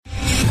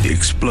the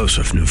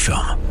explosive new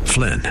film,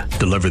 Flynn,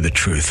 Deliver the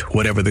Truth,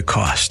 Whatever the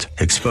Cost,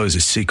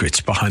 exposes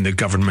secrets behind the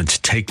government's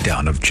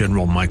takedown of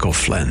General Michael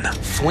Flynn.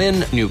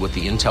 Flynn knew what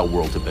the intel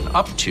world had been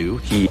up to.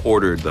 He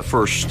ordered the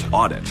first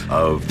audit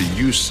of the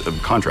use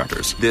of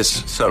contractors.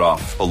 This set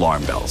off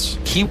alarm bells.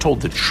 He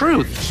told the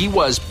truth. He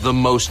was the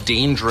most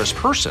dangerous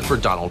person for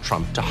Donald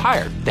Trump to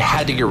hire. They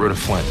had to get rid of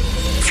Flynn.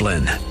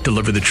 Flynn,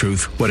 Deliver the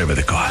Truth, Whatever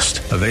the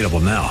Cost. Available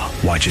now.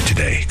 Watch it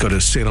today. Go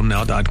to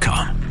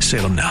salemnow.com.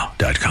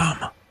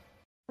 salemnow.com.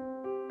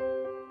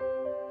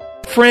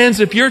 Friends,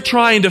 if you're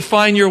trying to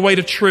find your way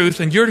to truth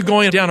and you're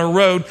going down a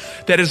road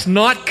that is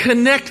not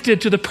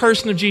connected to the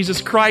person of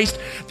Jesus Christ,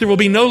 there will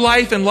be no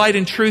life and light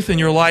and truth in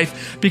your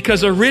life,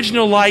 because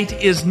original light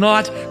is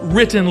not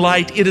written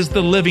light. It is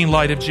the living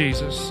light of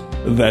Jesus.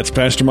 That's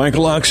Pastor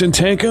Michael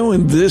Oxentenko,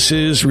 and this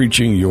is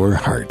Reaching Your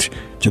Heart.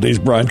 Today's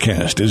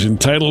broadcast is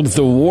entitled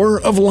The War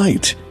of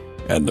Light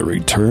and the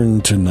Return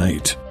to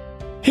Night.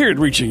 Here at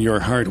Reaching Your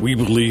Heart, we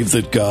believe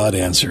that God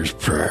answers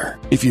prayer.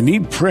 If you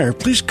need prayer,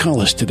 please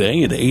call us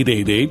today at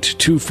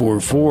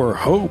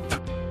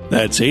 888-244-HOPE.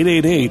 That's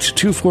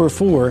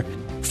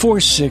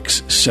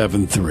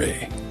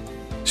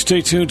 888-244-4673. Stay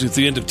tuned at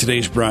the end of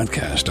today's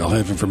broadcast. I'll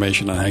have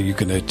information on how you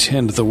can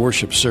attend the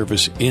worship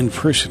service in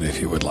person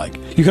if you would like.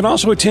 You can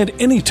also attend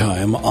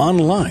anytime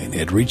online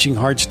at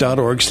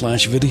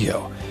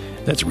reachinghearts.org/video.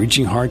 That's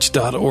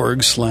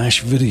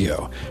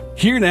reachinghearts.org/video.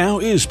 Here now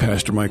is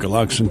Pastor Michael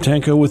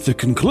Oxentenko with the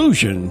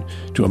conclusion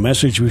to a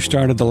message we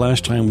started the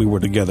last time we were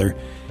together,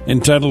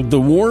 entitled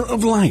The War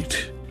of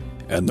Light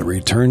and the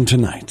Return to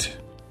Night.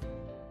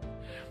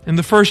 In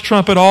the first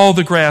trumpet, all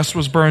the grass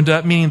was burned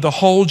up, meaning the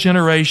whole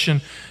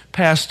generation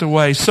passed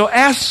away. So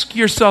ask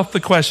yourself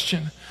the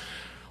question,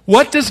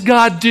 what does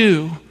God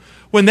do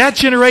when that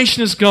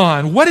generation is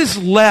gone? What is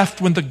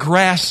left when the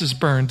grass is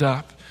burned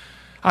up?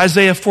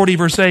 Isaiah 40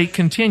 verse 8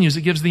 continues.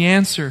 It gives the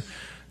answer.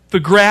 The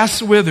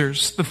grass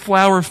withers, the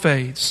flower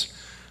fades,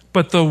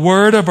 but the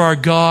word of our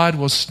God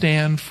will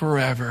stand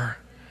forever.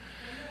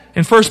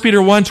 In 1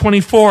 Peter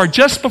 1:24,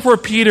 just before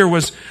Peter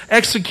was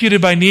executed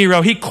by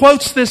Nero, he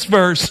quotes this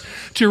verse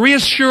to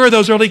reassure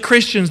those early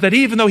Christians that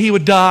even though he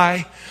would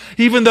die,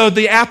 even though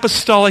the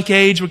apostolic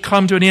age would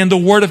come to an end, the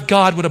word of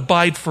God would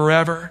abide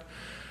forever.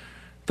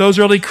 Those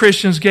early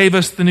Christians gave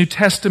us the New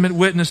Testament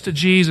witness to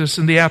Jesus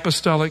in the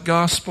apostolic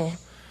gospel.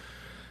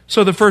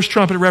 So the first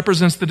trumpet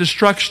represents the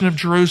destruction of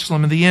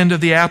Jerusalem and the end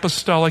of the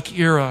apostolic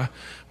era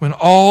when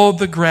all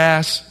the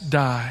grass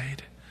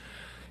died.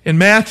 In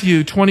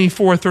Matthew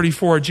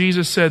 24:34,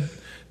 Jesus said,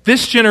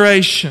 "This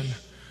generation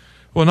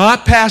will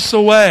not pass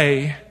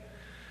away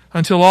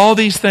until all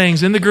these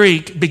things," in the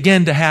Greek,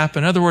 begin to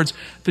happen. In other words,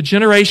 the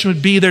generation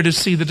would be there to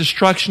see the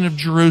destruction of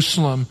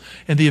Jerusalem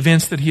and the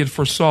events that he had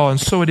foresaw, and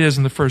so it is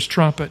in the first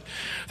trumpet.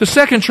 The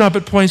second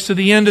trumpet points to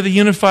the end of the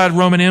unified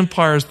Roman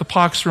Empire as the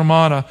Pax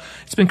Romana.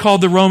 It's been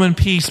called the Roman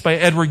Peace by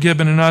Edward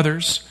Gibbon and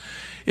others.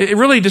 It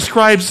really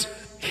describes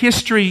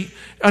history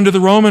under the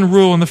Roman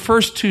rule in the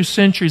first 2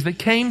 centuries that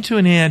came to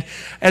an end,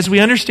 as we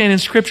understand in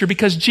Scripture,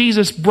 because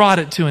Jesus brought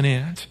it to an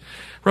end.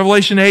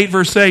 Revelation 8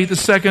 verse 8, the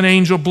second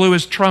angel blew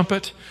his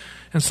trumpet,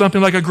 and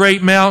something like a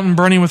great mountain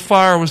burning with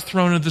fire was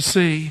thrown into the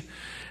sea.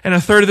 And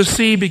a third of the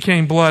sea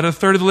became blood, a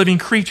third of the living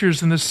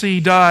creatures in the sea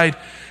died,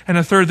 and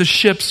a third of the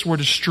ships were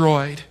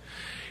destroyed.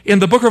 In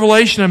the book of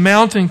Revelation, a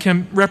mountain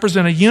can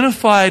represent a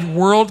unified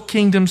world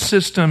kingdom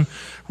system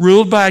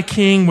ruled by a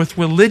king with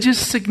religious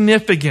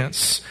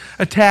significance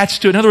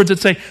attached to it. In other words,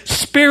 it's a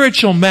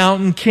spiritual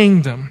mountain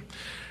kingdom.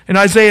 In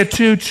Isaiah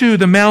 2:2,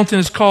 the mountain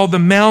is called the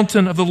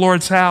mountain of the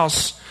Lord's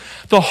house.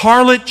 The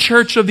harlot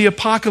church of the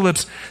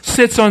apocalypse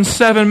sits on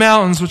 7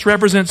 mountains, which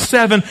represent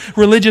 7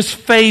 religious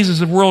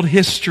phases of world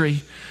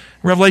history.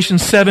 Revelation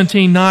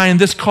 17:9,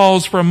 this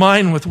calls for a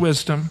mind with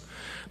wisdom.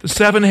 The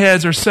 7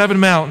 heads are 7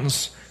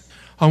 mountains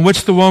on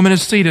which the woman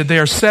is seated. They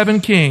are 7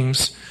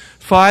 kings,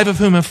 5 of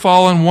whom have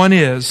fallen, 1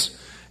 is,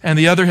 and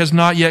the other has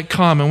not yet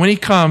come. And when he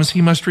comes,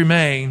 he must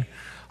remain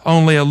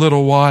only a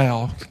little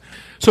while.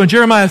 So in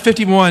Jeremiah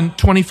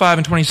 51:25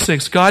 and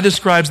 26, God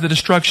describes the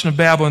destruction of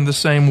Babylon the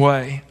same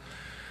way.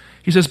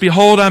 He says,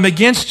 "Behold, I'm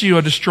against you,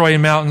 O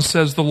destroying mountain,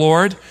 says the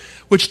Lord,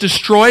 which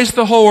destroys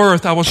the whole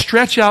earth. I will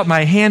stretch out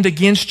my hand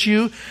against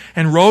you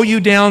and roll you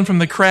down from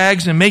the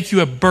crags and make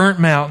you a burnt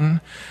mountain.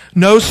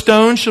 No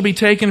stone shall be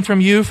taken from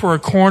you for a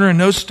corner and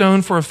no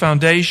stone for a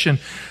foundation,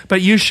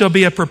 but you shall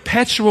be a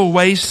perpetual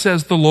waste,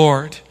 says the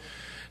Lord.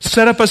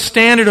 Set up a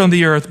standard on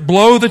the earth.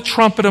 Blow the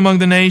trumpet among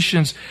the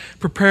nations.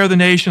 Prepare the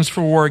nations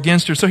for war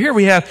against her." So here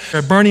we have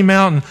a burning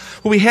mountain.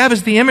 What we have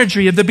is the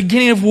imagery of the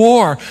beginning of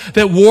war,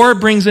 that war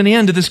brings an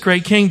end to this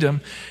great kingdom.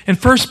 In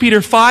 1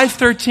 Peter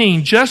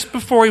 5:13, just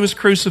before he was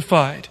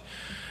crucified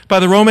by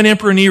the Roman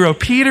Emperor Nero,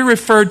 Peter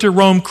referred to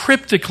Rome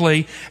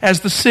cryptically as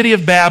the city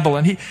of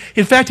Babylon.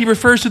 In fact, he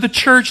refers to the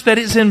church that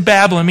is in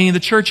Babylon, meaning the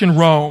church in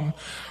Rome.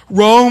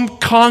 Rome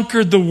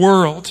conquered the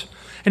world,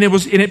 and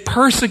it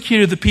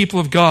persecuted the people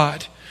of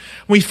God.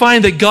 We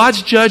find that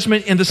God's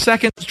judgment in the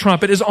second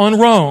trumpet is on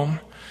Rome.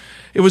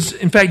 It was,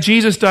 in fact,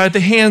 Jesus died at the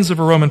hands of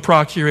a Roman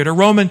procurator.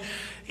 Roman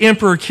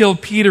emperor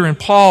killed Peter and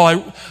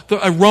Paul.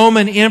 A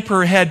Roman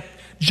emperor had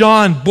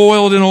John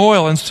boiled in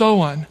oil, and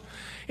so on.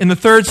 In the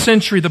 3rd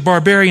century, the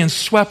barbarians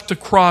swept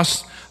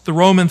across the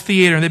Roman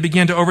theater and they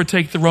began to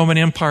overtake the Roman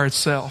Empire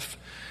itself.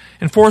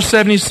 In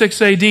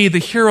 476 AD, the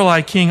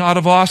Heruli king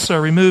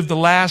Ottavasa removed the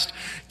last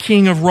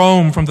king of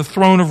Rome from the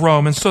throne of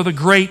Rome, and so the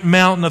great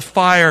mountain of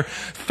fire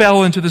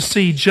fell into the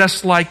sea,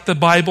 just like the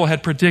Bible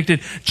had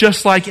predicted,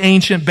 just like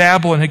ancient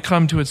Babylon had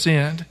come to its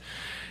end.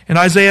 In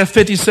Isaiah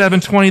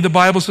 57:20, the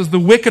Bible says, the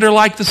wicked are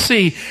like the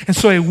sea. And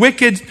so a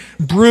wicked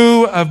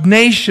brew of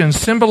nations,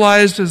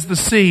 symbolized as the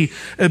sea,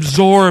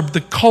 absorbed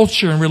the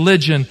culture and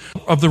religion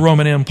of the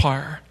Roman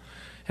Empire.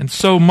 And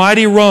so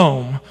mighty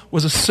Rome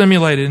was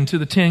assimilated into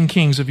the 10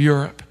 kings of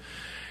Europe.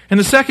 In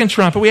the second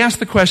trumpet, we ask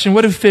the question,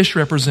 what do fish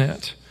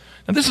represent?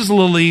 Now this is a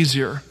little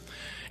easier.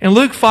 In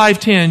Luke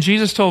 5:10,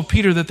 Jesus told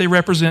Peter that they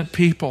represent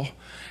people.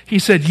 He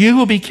said, you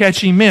will be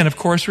catching men, of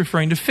course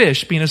referring to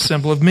fish, being a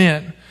symbol of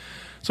men.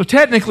 So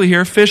technically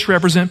here, fish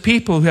represent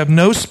people who have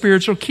no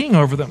spiritual king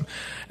over them.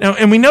 Now,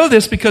 and we know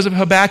this because of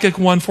Habakkuk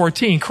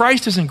 1:14.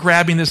 Christ isn't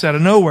grabbing this out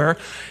of nowhere.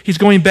 He's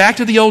going back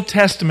to the Old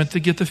Testament to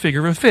get the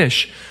figure of a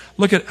fish.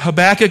 Look at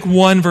Habakkuk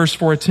 1 verse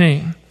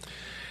 14.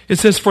 It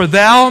says, for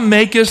thou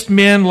makest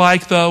men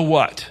like the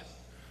what?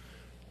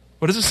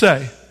 What does it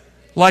say?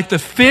 Like the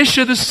fish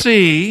of the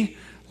sea,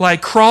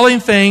 like crawling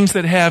things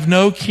that have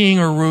no king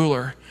or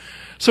ruler.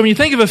 So when you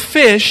think of a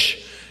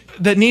fish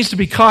that needs to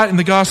be caught in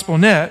the gospel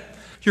net,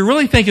 you're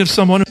really thinking of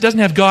someone who doesn't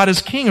have God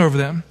as king over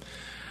them.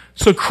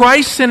 So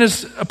Christ sent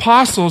his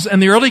apostles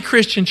and the early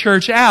Christian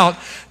church out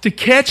to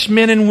catch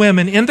men and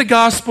women in the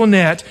gospel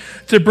net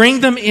to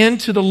bring them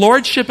into the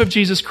lordship of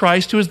Jesus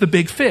Christ, who is the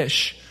big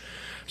fish.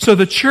 So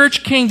the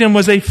church kingdom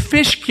was a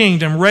fish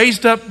kingdom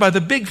raised up by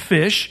the big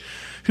fish,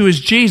 who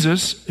is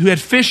Jesus, who had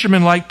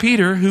fishermen like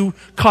Peter who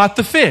caught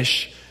the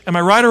fish. Am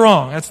I right or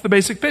wrong? That's the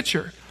basic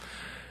picture.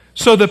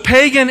 So the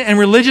pagan and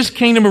religious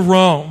kingdom of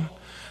Rome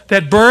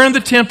that burned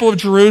the temple of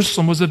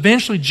Jerusalem was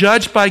eventually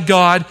judged by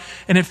God,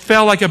 and it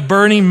fell like a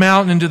burning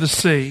mountain into the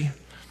sea.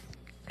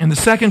 In the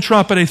second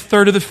trumpet, a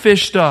third of the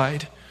fish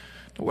died.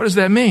 Now, what does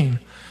that mean?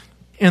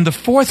 In the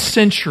 4th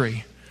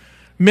century,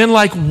 men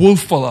like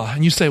Wulfala,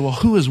 and you say, well,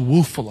 who is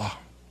Wulfala?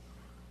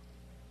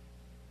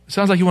 It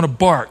sounds like you want to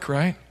bark,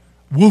 right?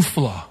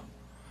 Wulfala.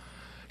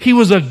 He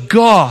was a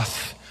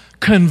Goth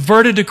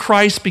converted to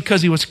Christ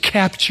because he was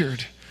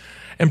captured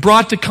and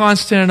brought to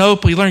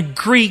Constantinople. He learned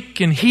Greek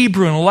and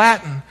Hebrew and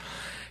Latin.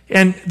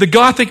 And the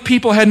Gothic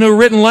people had no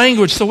written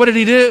language, so what did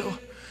he do?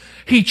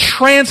 He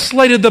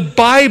translated the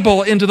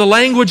Bible into the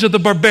language of the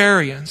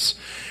barbarians.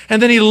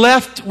 And then he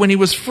left when he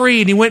was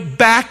freed. He went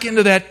back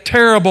into that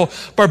terrible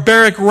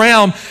barbaric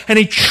realm, and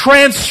he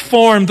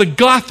transformed the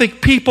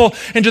Gothic people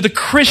into the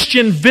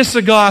Christian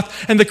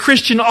Visigoth and the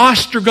Christian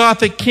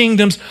Ostrogothic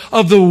kingdoms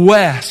of the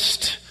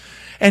West.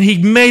 And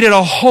he made it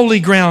a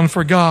holy ground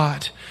for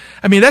God.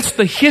 I mean, that's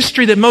the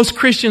history that most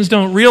Christians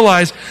don't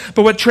realize.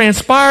 But what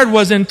transpired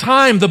was, in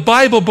time, the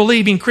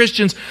Bible-believing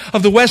Christians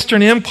of the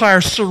Western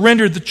Empire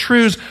surrendered the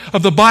truths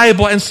of the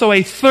Bible. And so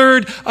a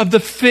third of the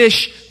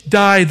fish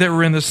died that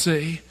were in the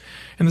sea.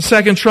 In the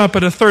second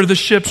trumpet, a third of the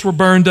ships were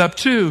burned up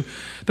too.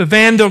 The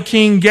Vandal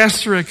king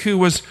Gesseric, who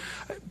was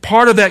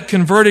part of that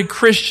converted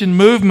Christian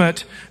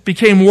movement,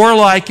 became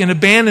warlike and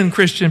abandoned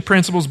Christian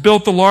principles,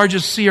 built the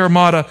largest sea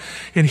armada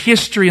in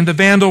history in the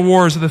Vandal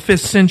Wars of the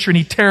 5th century, and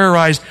he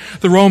terrorized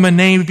the Roman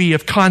navy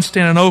of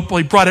Constantinople.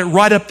 He brought it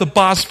right up the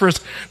Bosphorus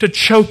to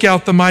choke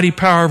out the mighty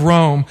power of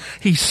Rome.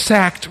 He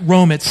sacked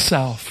Rome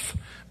itself,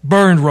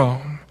 burned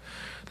Rome.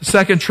 The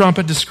second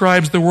trumpet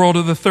describes the world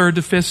of the 3rd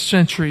to 5th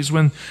centuries,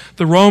 when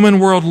the Roman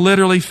world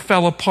literally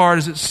fell apart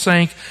as it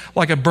sank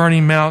like a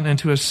burning mountain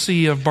into a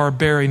sea of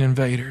barbarian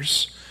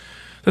invaders.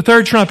 The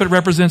third trumpet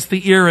represents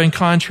the era. In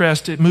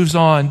contrast, it moves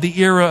on,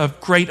 the era of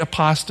great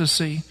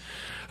apostasy,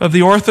 of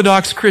the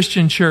Orthodox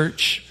Christian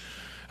church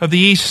of the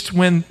East,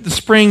 when the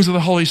springs of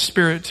the Holy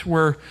Spirit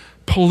were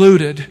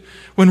polluted,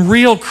 when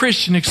real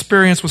Christian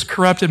experience was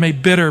corrupted,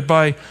 made bitter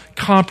by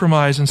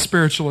compromise and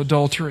spiritual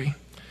adultery.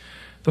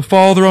 The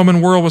fall of the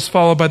Roman world was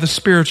followed by the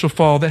spiritual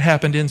fall that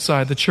happened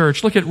inside the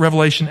church. Look at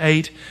Revelation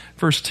 8,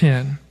 verse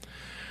 10.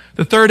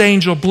 The third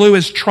angel blew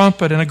his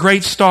trumpet, and a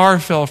great star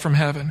fell from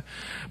heaven,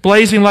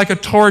 blazing like a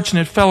torch, and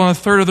it fell on a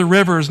third of the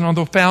rivers and on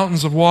the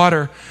fountains of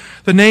water.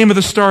 The name of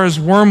the star is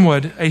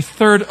Wormwood. A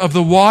third of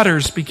the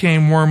waters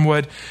became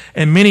wormwood,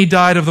 and many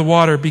died of the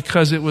water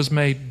because it was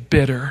made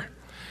bitter.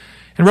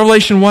 In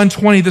Revelation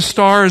 1:20, the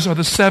stars are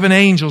the 7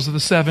 angels of the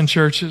 7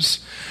 churches.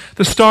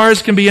 The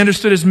stars can be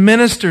understood as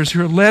ministers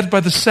who are led by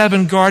the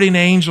 7 guardian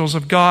angels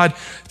of God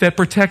that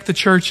protect the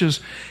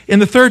churches. In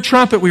the third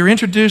trumpet, we are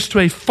introduced to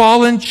a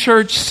fallen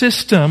church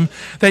system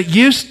that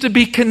used to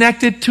be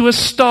connected to a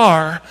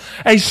star.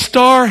 A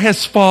star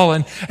has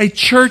fallen. A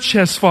church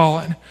has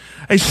fallen.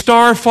 A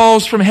star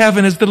falls from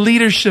heaven as the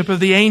leadership of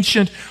the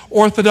ancient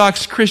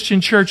Orthodox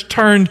Christian church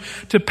turned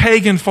to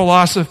pagan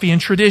philosophy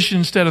and tradition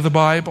instead of the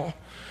Bible.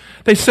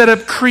 They set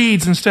up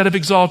creeds instead of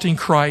exalting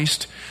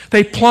Christ.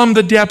 They plumbed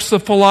the depths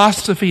of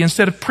philosophy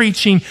instead of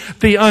preaching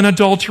the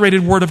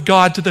unadulterated Word of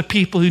God to the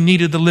people who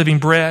needed the living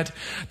bread.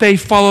 They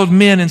followed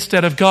men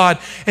instead of God.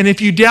 And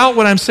if you doubt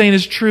what I'm saying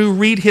is true,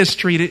 read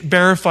history. It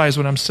verifies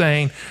what I'm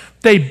saying.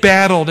 They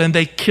battled and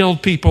they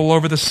killed people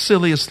over the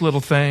silliest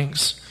little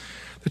things.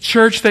 The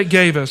church that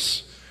gave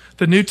us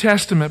the New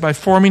Testament by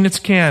forming its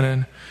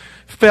canon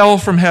fell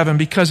from heaven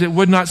because it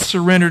would not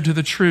surrender to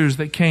the truths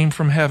that came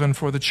from heaven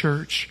for the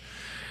church.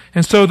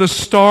 And so the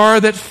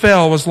star that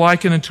fell was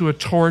likened unto a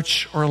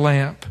torch or a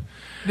lamp.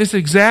 This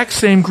exact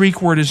same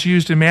Greek word is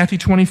used in Matthew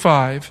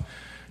 25 to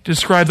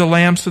describe the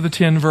lamps of the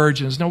 10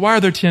 virgins. Now, why are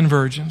there 10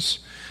 virgins?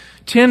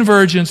 10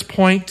 virgins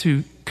point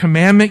to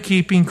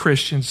commandment-keeping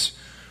Christians.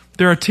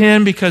 There are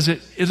 10 because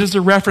it is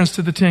a reference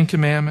to the 10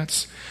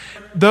 commandments.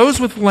 Those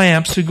with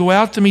lamps who go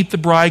out to meet the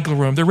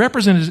bridegroom, they're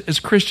represented as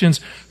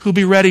Christians who'll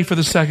be ready for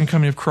the second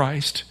coming of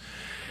Christ.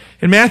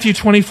 In Matthew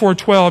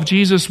 24:12,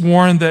 Jesus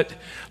warned that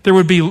there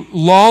would be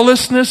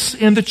lawlessness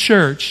in the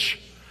church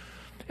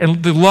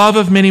and the love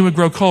of many would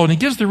grow cold. And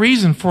he gives the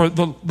reason for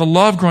the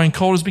love growing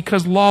cold is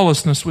because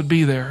lawlessness would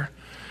be there.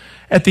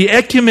 At the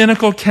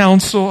Ecumenical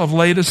Council of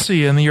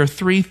Laodicea in the year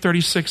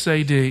 336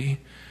 AD,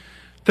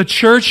 the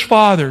church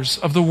fathers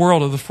of the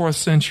world of the 4th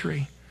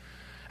century,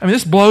 I mean,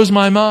 this blows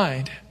my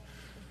mind.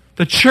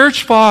 The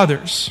church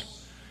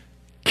fathers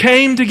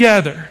came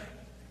together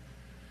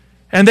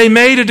and they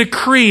made a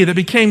decree that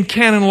became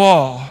canon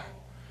law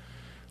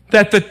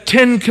that the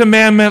 10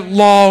 Commandment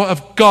law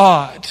of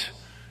God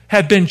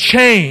had been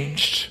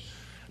changed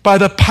by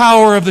the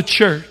power of the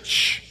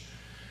church.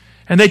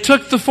 And they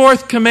took the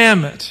 4th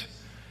commandment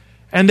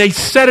and they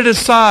set it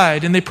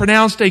aside and they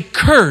pronounced a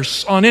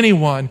curse on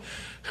anyone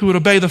who would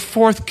obey the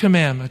 4th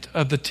commandment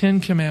of the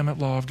 10 Commandment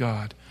law of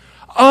God.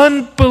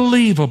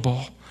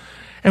 Unbelievable.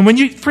 And when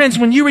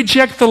you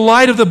reject the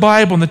light of the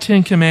Bible and the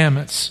 10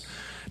 Commandments,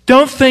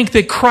 don't think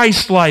that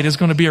Christ's light is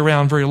going to be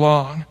around very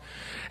long.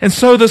 And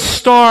so the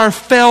star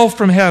fell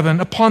from heaven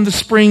upon the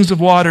springs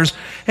of waters,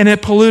 and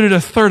it polluted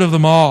a third of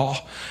them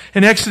all.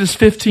 In Exodus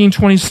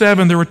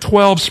 15:27, there were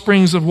 12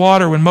 springs of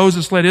water when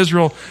Moses led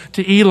Israel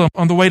to Elim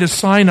on the way to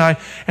Sinai,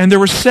 and there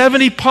were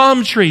 70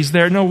 palm trees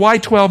there. No, why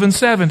 12 and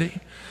 70?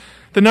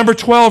 The number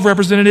 12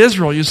 represented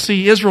Israel. You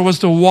see, Israel was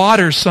to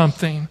water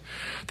something.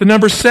 The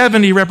number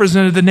 70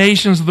 represented the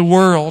nations of the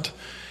world.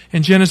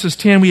 In Genesis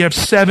 10, we have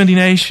 70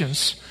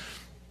 nations.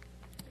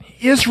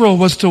 Israel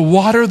was to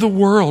water the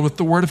world with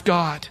the Word of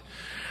God.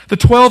 The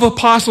 12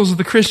 apostles of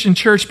the Christian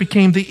church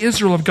became the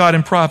Israel of God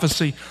in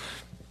prophecy,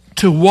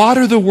 to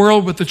water the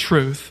world with the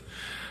truth.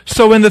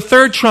 So in the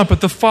third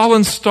trumpet, the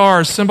fallen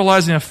star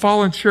symbolizing a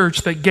fallen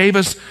church that gave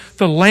us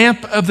the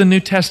lamp of the New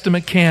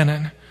Testament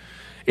canon.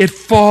 It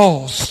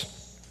falls.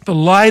 The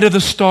light of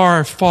the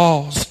star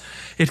falls.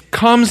 It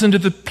comes into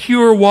the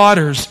pure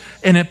waters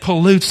and it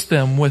pollutes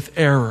them with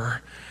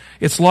error.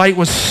 Its light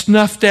was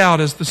snuffed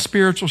out as the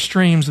spiritual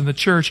streams in the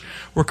church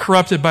were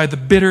corrupted by the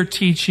bitter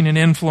teaching and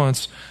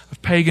influence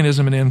of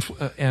paganism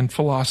and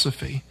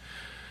philosophy.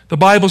 The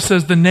Bible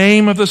says the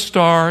name of the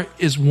star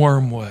is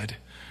wormwood.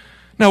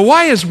 Now,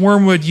 why is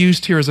wormwood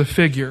used here as a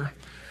figure?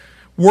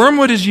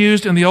 Wormwood is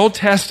used in the Old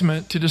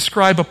Testament to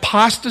describe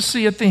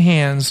apostasy at the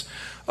hands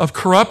of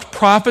corrupt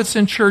prophets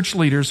and church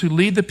leaders who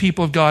lead the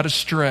people of God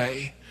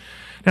astray.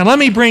 Now, let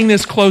me bring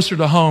this closer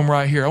to home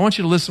right here. I want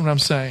you to listen to what I'm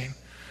saying.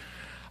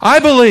 I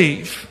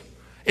believe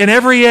in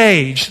every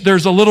age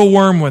there's a little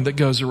wormwood that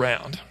goes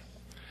around.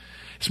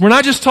 So we're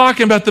not just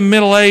talking about the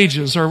Middle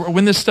Ages or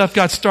when this stuff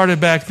got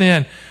started back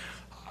then.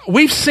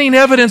 We've seen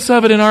evidence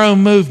of it in our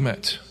own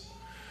movement.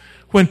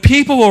 When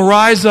people will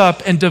rise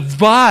up and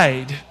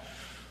divide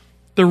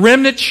the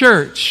remnant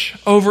church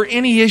over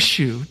any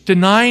issue,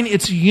 denying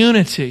its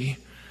unity,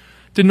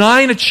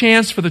 denying a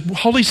chance for the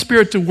Holy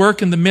Spirit to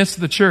work in the midst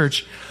of the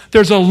church,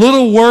 there's a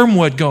little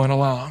wormwood going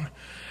along.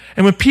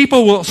 And when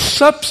people will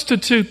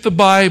substitute the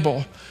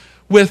Bible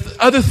with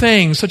other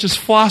things such as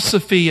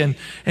philosophy and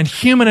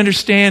human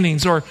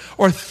understandings or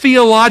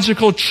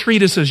theological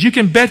treatises, you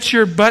can bet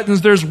your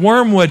buttons there's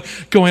wormwood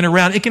going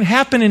around. It can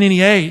happen in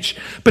any age,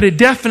 but it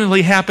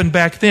definitely happened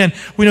back then.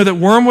 We know that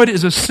wormwood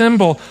is a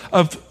symbol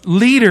of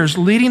leaders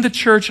leading the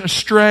church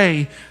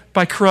astray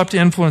by corrupt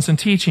influence and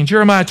teaching.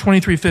 Jeremiah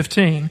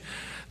 23:15.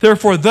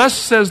 Therefore, thus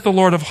says the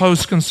Lord of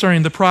hosts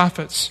concerning the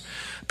prophets,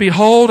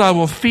 behold, I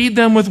will feed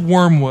them with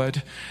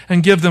wormwood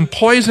and give them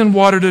poisoned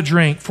water to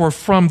drink, for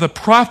from the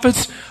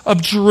prophets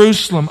of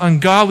Jerusalem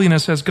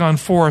ungodliness has gone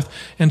forth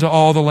into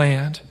all the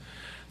land.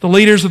 The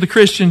leaders of the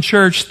Christian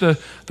church, the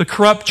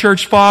corrupt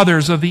church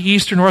fathers of the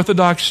Eastern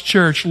Orthodox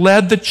Church,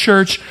 led the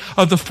church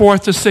of the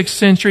 4th to 6th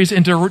centuries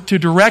into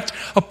direct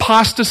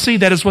apostasy.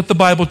 That is what the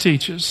Bible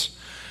teaches.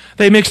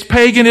 They mixed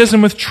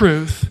paganism with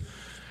truth.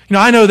 You know,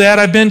 I know that.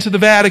 I've been to the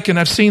Vatican.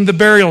 I've seen the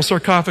burial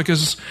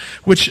sarcophagus,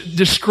 which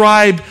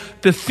describe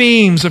the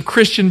themes of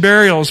Christian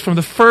burials from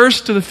the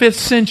 1st to the 5th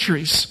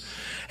centuries.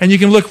 And you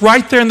can look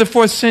right there in the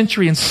 4th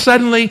century, and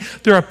suddenly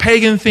there are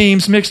pagan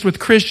themes mixed with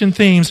Christian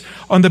themes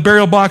on the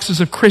burial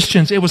boxes of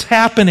Christians. It was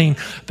happening.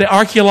 The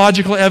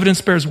archaeological evidence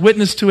bears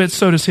witness to it,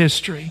 so does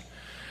history.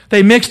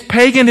 They mixed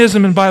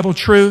paganism and Bible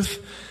truth,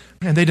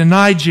 and they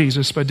denied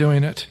Jesus by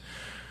doing it.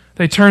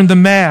 They turned the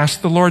Mass,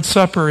 the Lord's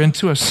Supper,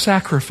 into a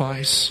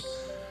sacrifice.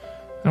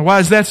 Now, why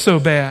is that so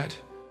bad?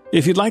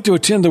 If you'd like to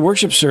attend the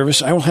worship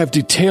service, I will have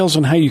details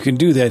on how you can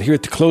do that here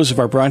at the close of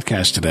our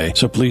broadcast today,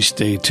 so please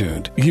stay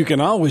tuned. You can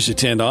always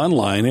attend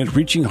online at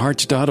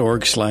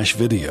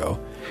reachinghearts.org/video.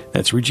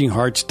 That's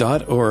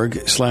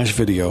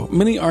reachinghearts.org/video.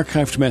 Many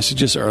archived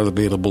messages are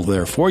available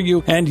there for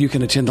you, and you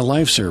can attend the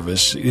live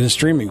service in a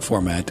streaming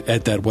format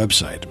at that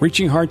website,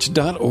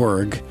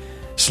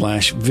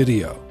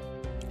 reachinghearts.org/video.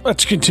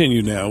 Let's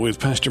continue now with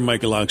Pastor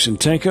Michael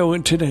Oxentenko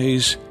in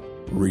today's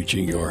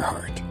Reaching Your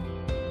Heart.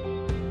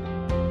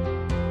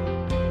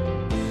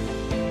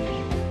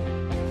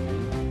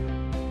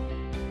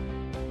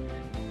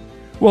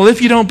 Well,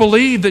 if you don't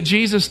believe that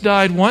Jesus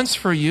died once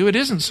for you, it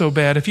isn't so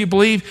bad. If you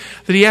believe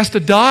that he has to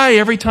die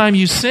every time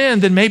you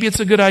sin, then maybe it's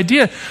a good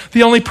idea.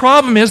 The only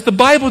problem is the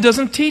Bible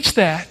doesn't teach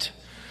that.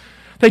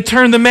 They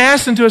turned the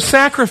Mass into a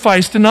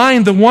sacrifice,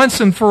 denying the once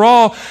and for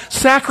all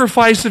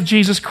sacrifice of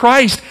Jesus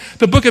Christ.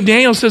 The book of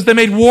Daniel says they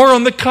made war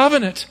on the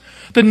covenant.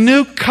 The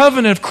new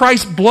covenant of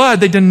Christ's blood,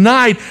 they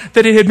denied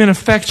that it had been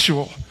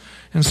effectual.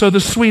 And so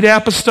the sweet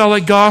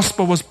apostolic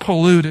gospel was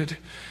polluted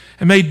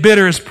and made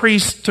bitter as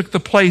priests took the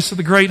place of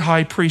the great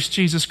high priest,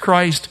 Jesus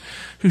Christ,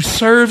 who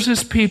serves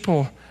his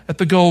people at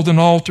the golden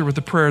altar with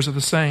the prayers of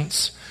the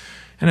saints.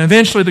 And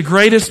eventually the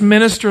greatest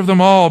minister of them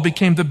all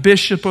became the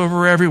bishop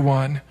over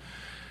everyone.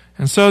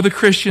 And so the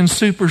Christian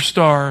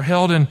superstar,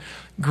 held in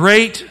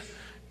great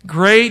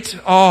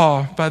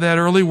awe by that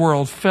early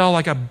world, fell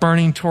like a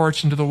burning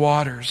torch into the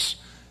waters,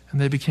 and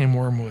they became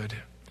wormwood.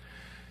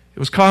 It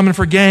was common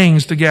for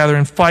gangs to gather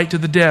and fight to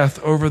the death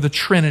over the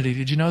Trinity.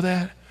 Did you know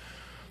that?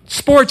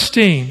 Sports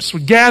teams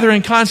would gather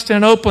in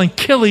Constantinople and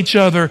kill each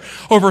other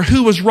over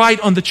who was right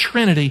on the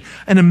Trinity.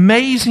 An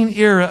amazing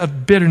era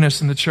of bitterness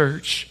in the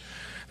church.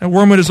 Now,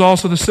 wormwood is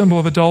also the symbol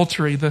of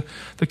adultery. The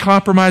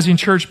compromising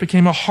church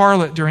became a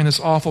harlot during this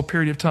awful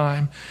period of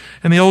time.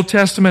 In the Old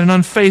Testament, an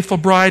unfaithful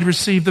bride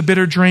received the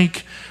bitter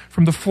drink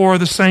from the floor of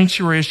the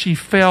sanctuary as she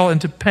fell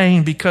into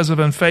pain because of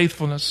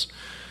unfaithfulness.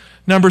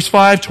 Numbers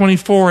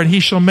 5:24, and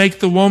he shall make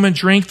the woman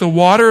drink the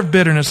water of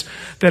bitterness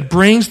that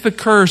brings the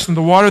curse, and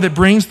the water that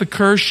brings the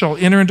curse shall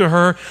enter into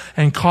her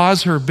and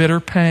cause her bitter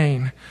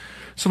pain.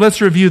 So let's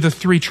review the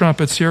three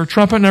trumpets here.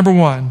 Trumpet number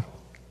 1.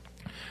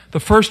 The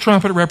first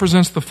trumpet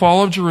represents the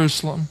fall of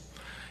Jerusalem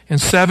in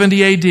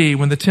 70 AD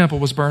when the temple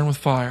was burned with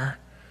fire.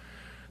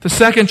 The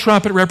second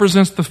trumpet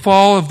represents the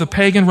fall of the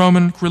pagan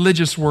Roman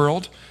religious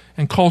world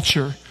and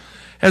culture.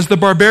 As the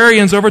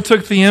barbarians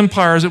overtook the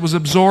empires, it was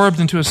absorbed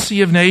into a sea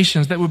of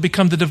nations that would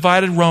become the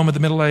divided Rome of the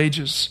Middle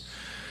Ages.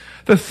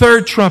 The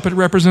third trumpet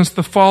represents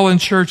the fallen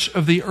church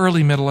of the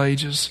early Middle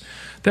Ages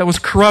that was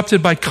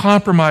corrupted by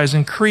compromise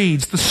and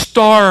creeds. The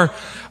star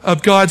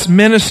of God's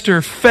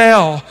minister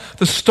fell,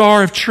 the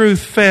star of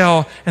truth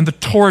fell, and the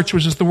torch,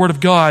 which is the word of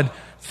God,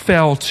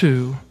 fell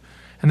too.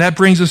 And that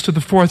brings us to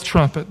the fourth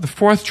trumpet. The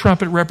fourth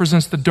trumpet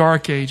represents the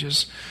dark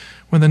ages,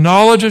 when the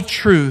knowledge of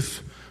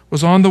truth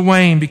was on the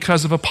wane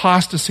because of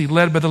apostasy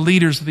led by the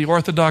leaders of the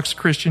Orthodox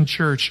Christian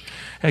Church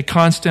at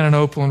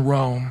Constantinople and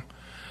Rome.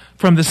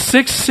 From the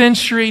 6th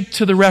century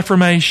to the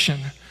Reformation,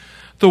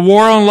 the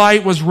war on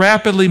light was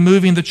rapidly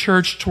moving the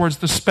church towards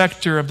the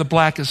specter of the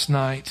blackest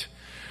night.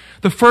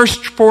 The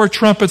first 4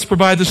 trumpets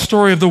provide the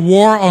story of the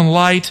war on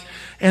light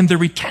and the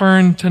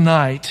return to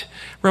night.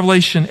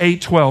 Revelation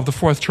 8:12, the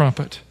fourth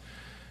trumpet.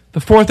 The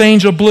fourth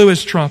angel blew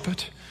his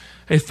trumpet.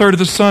 A third of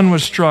the sun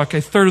was struck,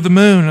 a third of the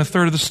moon, and a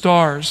third of the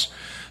stars,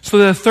 so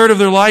that a third of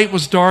their light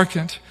was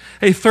darkened.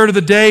 A third of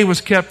the day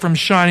was kept from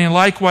shining, and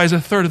likewise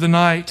a third of the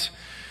night.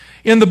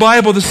 In the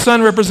Bible, the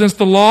sun represents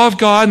the law of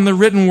God and the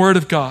written word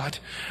of God.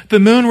 The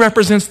moon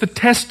represents the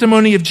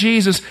testimony of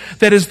Jesus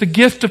that is the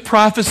gift of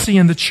prophecy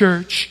in the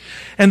church.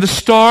 And the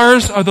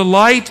stars are the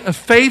light of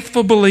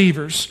faithful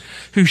believers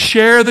who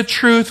share the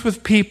truth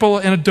with people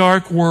in a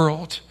dark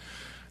world.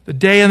 The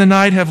day and the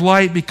night have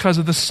light because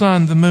of the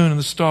sun, the moon, and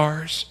the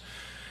stars.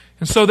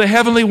 And so the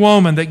heavenly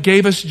woman that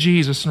gave us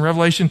Jesus in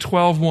Revelation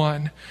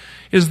 12:1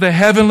 is the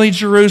heavenly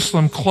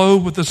Jerusalem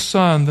clothed with the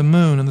sun, the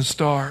moon, and the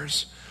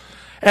stars.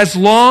 As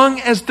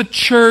long as the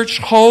church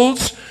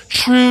holds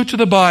true to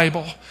the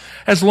Bible,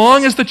 as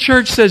long as the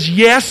church says,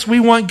 yes, we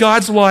want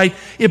God's light,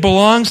 it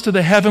belongs to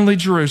the heavenly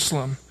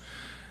Jerusalem.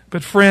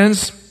 But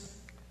friends,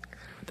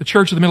 the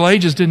church of the Middle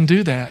Ages didn't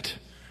do that.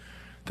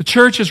 The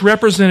church is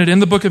represented in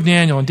the book of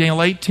Daniel, in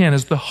Daniel 8:10,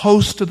 as the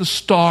host of the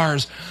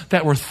stars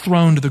that were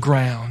thrown to the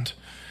ground.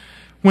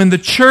 When the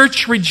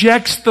church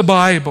rejects the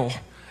Bible,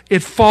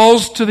 it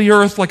falls to the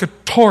earth like a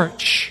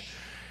torch.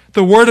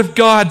 The Word of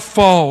God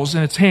falls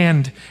in its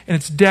hand, and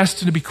it's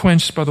destined to be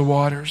quenched by the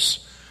waters.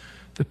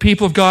 The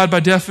people of God,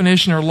 by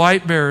definition, are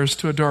light bearers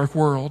to a dark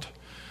world.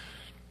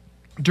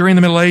 During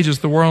the Middle Ages,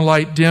 the war on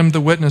light dimmed the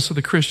witness of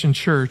the Christian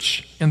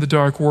church in the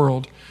dark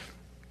world,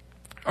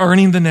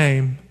 earning the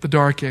name the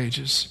Dark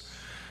Ages.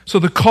 So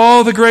the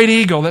call of the great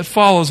eagle that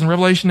follows in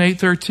Revelation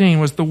 8:13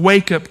 was the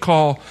wake-up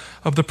call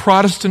of the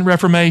Protestant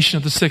Reformation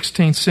of the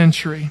 16th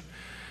century.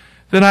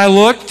 Then I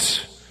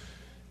looked,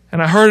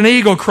 And I heard an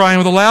eagle crying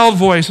with a loud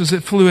voice as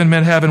it flew in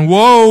mid-heaven,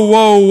 "Woe,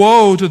 woe,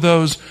 woe to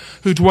those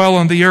who dwell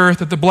on the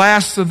earth at the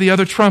blasts of the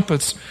other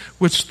trumpets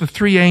which the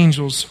three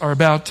angels are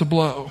about to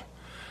blow."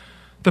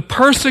 The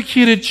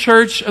persecuted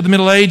church of the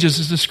Middle Ages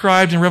is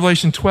described in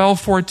Revelation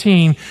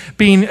 12:14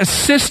 being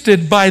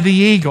assisted by the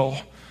eagle.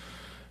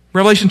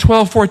 Revelation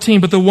 12:14,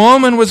 but the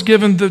woman was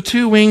given the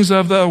two wings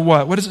of the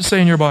what? What does it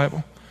say in your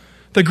Bible?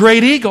 The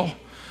great eagle,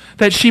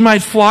 that she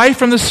might fly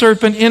from the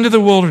serpent into the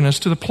wilderness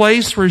to the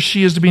place where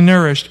she is to be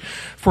nourished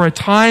for a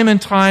time and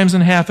times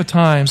and half a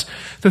times.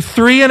 The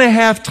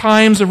 3.5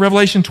 times of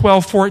Revelation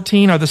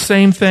 12:14 are the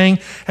same thing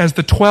as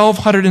the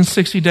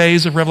 1,260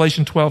 days of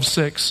Revelation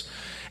 12:6.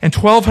 And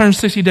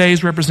 1,260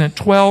 days represent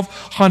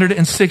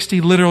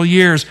 1,260 literal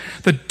years,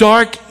 the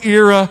dark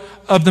era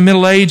of the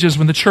Middle Ages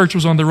when the church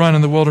was on the run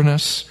in the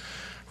wilderness.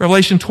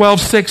 Revelation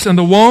 12:6, and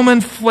the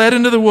woman fled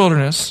into the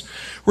wilderness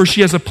where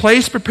she has a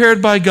place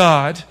prepared by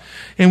God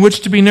in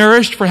which to be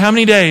nourished for how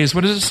many days?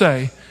 What does it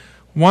say?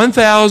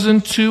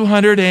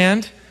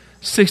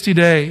 1,260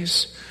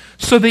 days.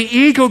 So the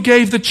eagle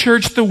gave the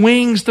church the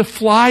wings to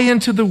fly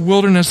into the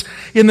wilderness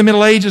in the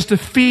Middle Ages to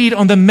feed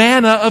on the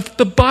manna of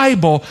the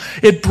Bible.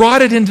 It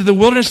brought it into the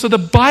wilderness so the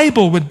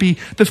Bible would be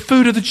the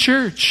food of the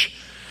church.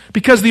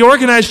 Because the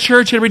organized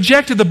church had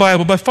rejected the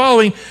Bible by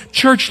following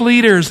church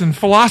leaders and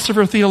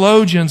philosopher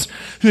theologians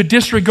who had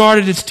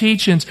disregarded its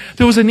teachings,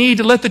 there was a need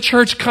to let the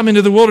church come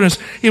into the wilderness.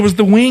 It was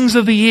the wings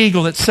of the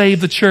eagle that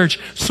saved the church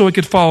so it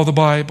could follow the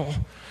Bible.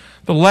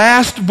 The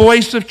last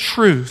voice of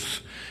truth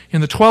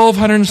in the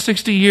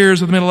 1,260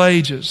 years of the Middle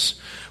Ages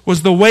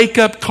was the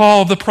wake-up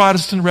call of the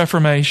Protestant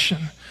Reformation.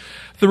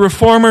 The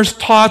Reformers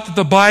taught that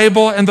the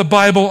Bible and the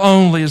Bible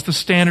only is the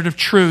standard of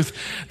truth.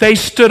 They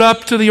stood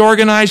up to the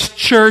organized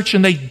church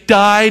and they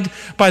died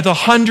by the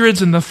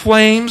hundreds in the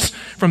flames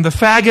from the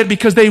faggot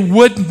because they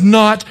would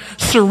not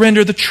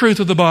surrender the truth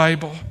of the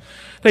Bible.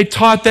 They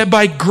taught that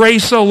by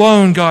grace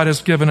alone God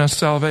has given us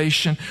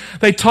salvation.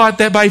 They taught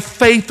that by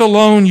faith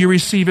alone you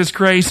receive His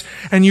grace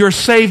and you are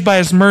saved by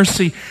His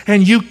mercy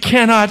and you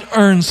cannot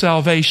earn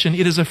salvation.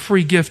 It is a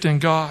free gift in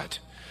God.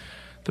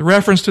 The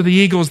reference to the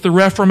eagle is the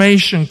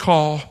Reformation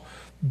call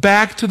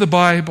back to the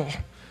Bible,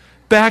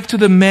 back to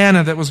the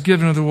manna that was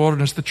given in the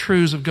wilderness, the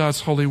truths of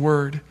God's holy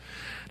word.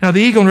 Now the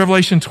eagle in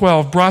Revelation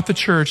 12 brought the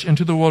church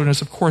into the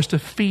wilderness, of course, to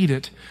feed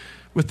it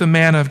with the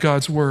manna of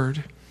God's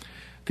word.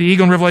 The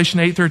eagle in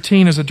Revelation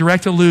 8:13 is a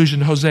direct allusion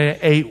to Hosea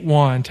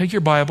 8:1. Take your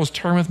Bibles,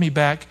 turn with me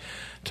back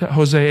to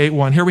Hosea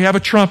 8:1. Here we have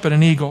a trumpet,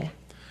 an eagle.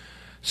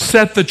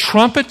 Set the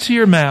trumpet to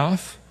your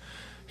mouth.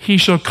 He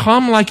shall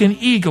come like an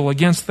eagle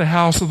against the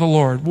house of the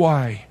Lord.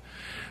 Why?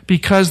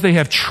 Because they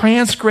have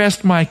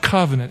transgressed my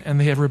covenant and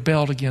they have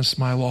rebelled against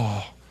my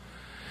law.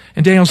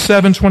 In Daniel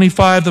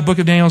 7:25, the book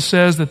of Daniel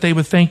says that they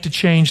would think to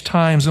change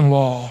times and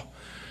law.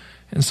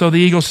 And so the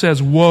eagle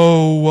says,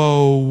 woe,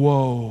 woe,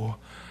 woe,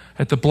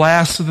 at the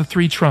blasts of the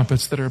three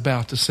trumpets that are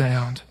about to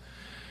sound.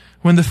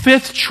 When the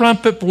fifth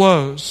trumpet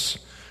blows,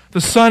 the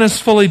sun is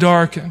fully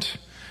darkened,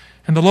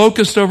 and the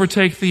locusts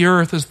overtake the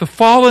earth as the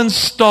fallen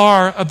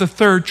star of the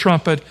third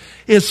trumpet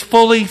is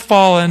fully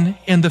fallen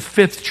in the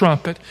fifth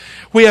trumpet.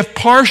 We have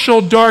partial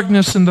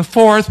darkness in the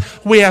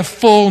fourth. We have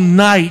full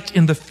night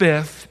in the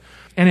fifth.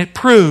 And it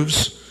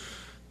proves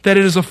that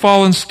it is a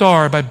fallen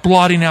star by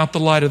blotting out the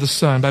light of the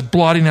sun, by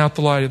blotting out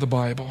the light of the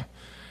Bible.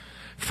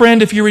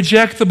 Friend, if you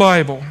reject the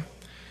Bible,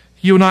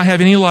 you will not have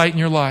any light in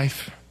your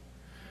life.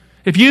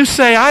 If you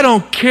say, I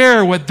don't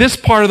care what this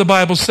part of the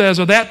Bible says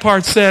or that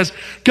part says,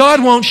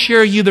 God won't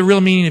share you the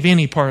real meaning of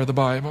any part of the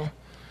Bible.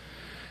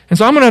 And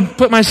so I'm going to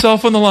put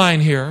myself on the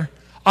line here.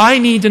 I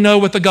need to know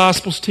what the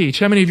Gospels teach.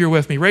 How many of you are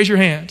with me? Raise your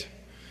hand.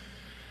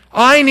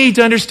 I need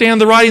to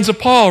understand the writings of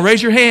Paul.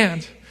 Raise your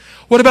hand.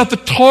 What about the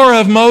Torah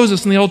of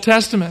Moses in the Old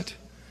Testament?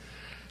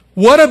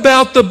 What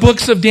about the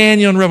books of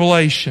Daniel and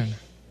Revelation?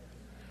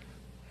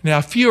 Now,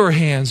 fewer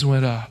hands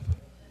went up.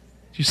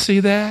 Do you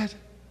see that?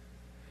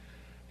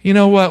 You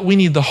know what? We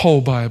need the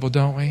whole Bible,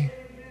 don't we?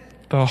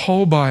 The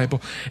whole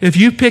Bible. If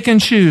you pick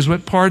and choose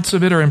what parts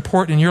of it are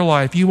important in your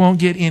life, you won't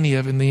get any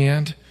of it in the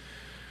end.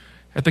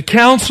 At the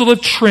Council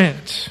of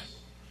Trent,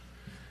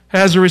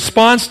 as a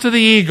response to the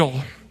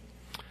eagle,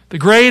 the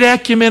great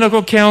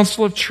ecumenical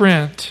Council of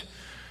Trent,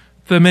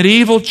 the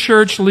medieval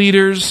church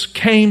leaders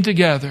came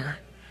together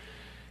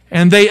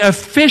and they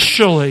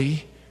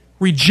officially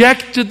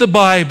rejected the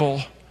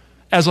Bible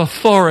as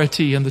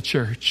authority in the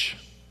church.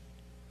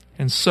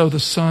 And so the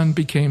sun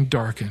became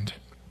darkened.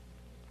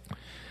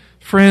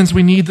 Friends,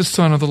 we need the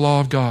sun of the law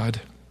of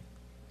God.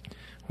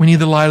 We need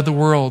the light of the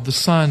world. The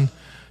sun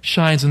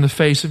shines in the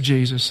face of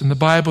Jesus. And the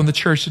Bible and the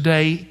church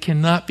today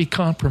cannot be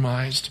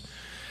compromised.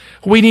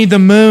 We need the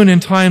moon in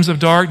times of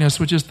darkness,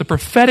 which is the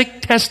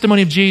prophetic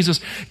testimony of Jesus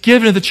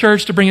given to the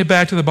church to bring it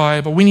back to the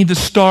Bible. We need the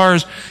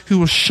stars who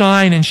will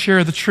shine and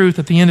share the truth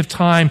at the end of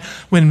time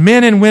when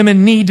men and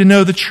women need to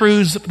know the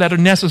truths that are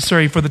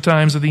necessary for the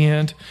times of the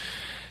end.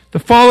 The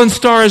fallen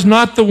star is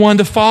not the one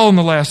to fall in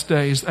the last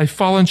days. A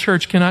fallen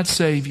church cannot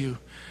save you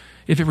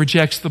if it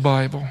rejects the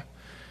Bible.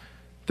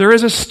 There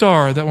is a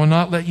star that will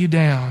not let you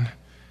down,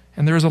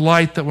 And there is a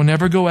light that will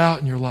never go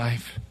out in your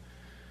life.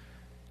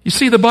 You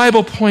see, the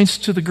Bible points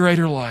to the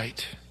greater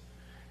light.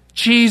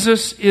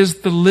 Jesus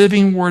is the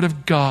living Word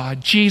of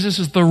God. Jesus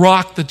is the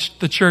rock that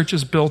the church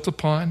is built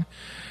upon.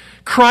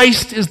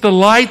 Christ is the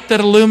light that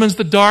illumines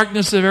the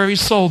darkness of every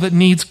soul that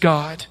needs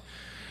God.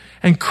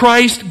 And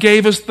Christ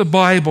gave us the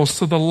Bible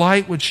so the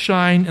light would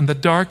shine in the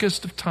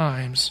darkest of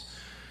times.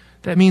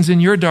 That means in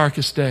your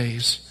darkest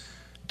days,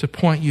 to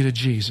point you to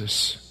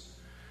Jesus.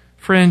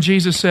 Friend,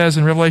 Jesus says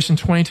in Revelation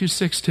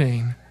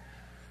 22:16,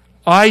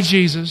 I,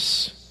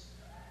 Jesus,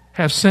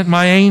 have sent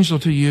my angel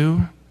to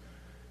you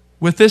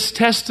with this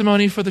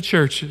testimony for the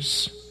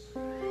churches.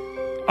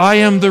 I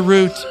am the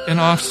root and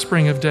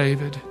offspring of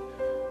David,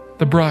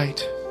 the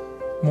bright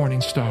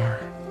morning star.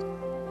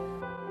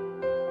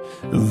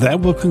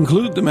 That will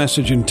conclude the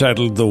message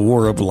entitled The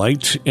War of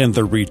Light and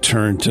the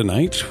Return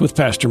Tonight with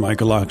Pastor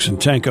Michael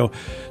Oxentenko.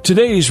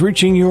 Today's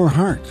Reaching Your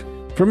Heart.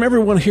 From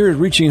everyone here at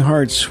Reaching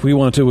Hearts, we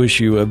want to wish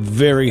you a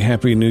very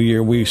happy New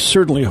Year. We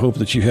certainly hope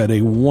that you had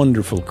a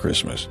wonderful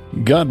Christmas.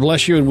 God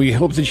bless you, and we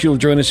hope that you'll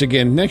join us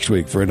again next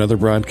week for another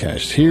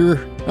broadcast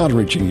here on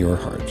Reaching Your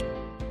Heart.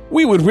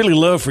 We would really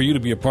love for you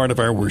to be a part of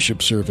our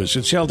worship service.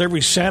 It's held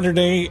every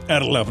Saturday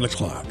at 11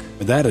 o'clock.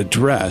 That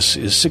address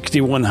is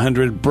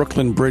 6100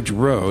 Brooklyn Bridge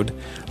Road,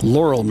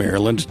 Laurel,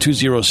 Maryland,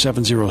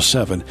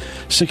 20707.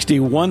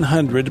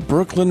 6100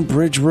 Brooklyn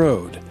Bridge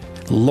Road,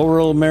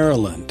 Laurel,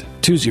 Maryland,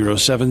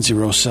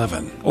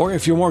 20707. Or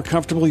if you're more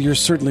comfortable, you're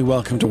certainly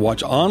welcome to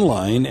watch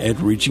online at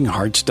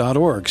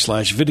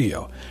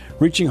reachinghearts.org/video.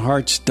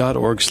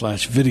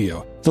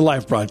 reachinghearts.org/video. The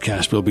live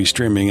broadcast will be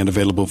streaming and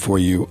available for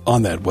you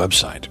on that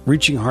website,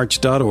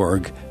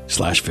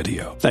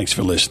 reachinghearts.org/video. Thanks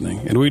for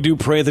listening, and we do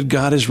pray that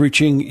God is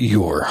reaching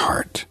your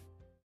heart.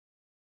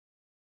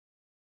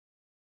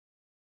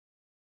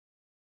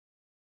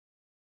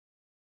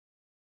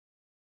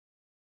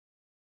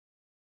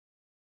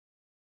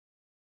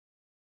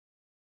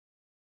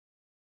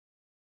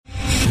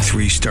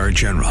 Three-star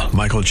General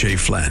Michael J.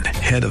 Flynn,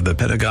 head of the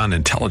Pentagon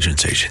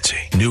Intelligence Agency,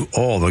 knew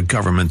all the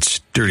government's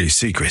dirty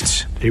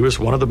secrets. He was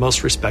one of the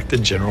most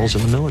respected generals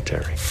in the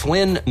military.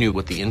 Flynn knew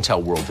what the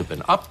intel world had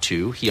been up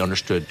to. He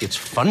understood its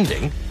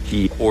funding.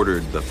 He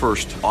ordered the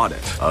first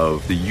audit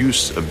of the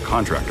use of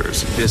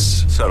contractors.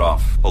 This set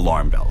off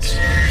alarm bells.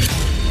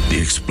 The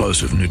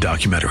explosive new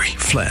documentary,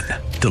 Flynn,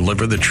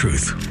 Deliver the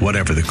Truth,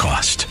 Whatever the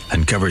Cost,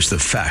 uncovers the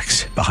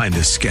facts behind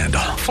this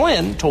scandal.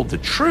 Flynn told the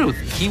truth.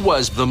 He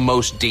was the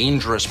most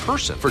dangerous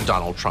person for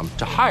Donald Trump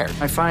to hire.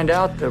 I find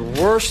out the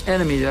worst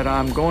enemy that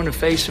I'm going to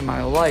face in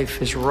my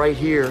life is right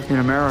here in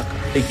America.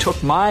 They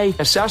took my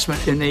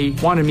assessment and they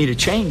wanted me to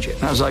change it.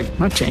 And I was like, I'm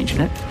not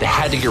changing it. They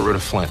had to get rid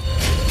of Flynn.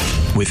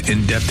 With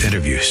in-depth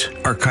interviews,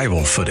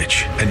 archival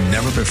footage, and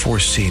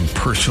never-before-seen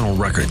personal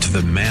records of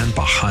the man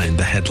behind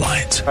the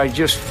headlines. I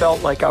just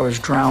felt like I was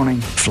drowning.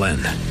 Flynn,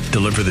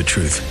 Deliver the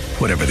Truth,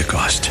 Whatever the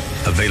Cost.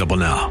 Available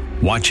now.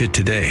 Watch it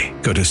today.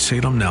 Go to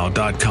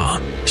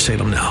salemnow.com.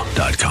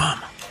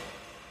 salemnow.com.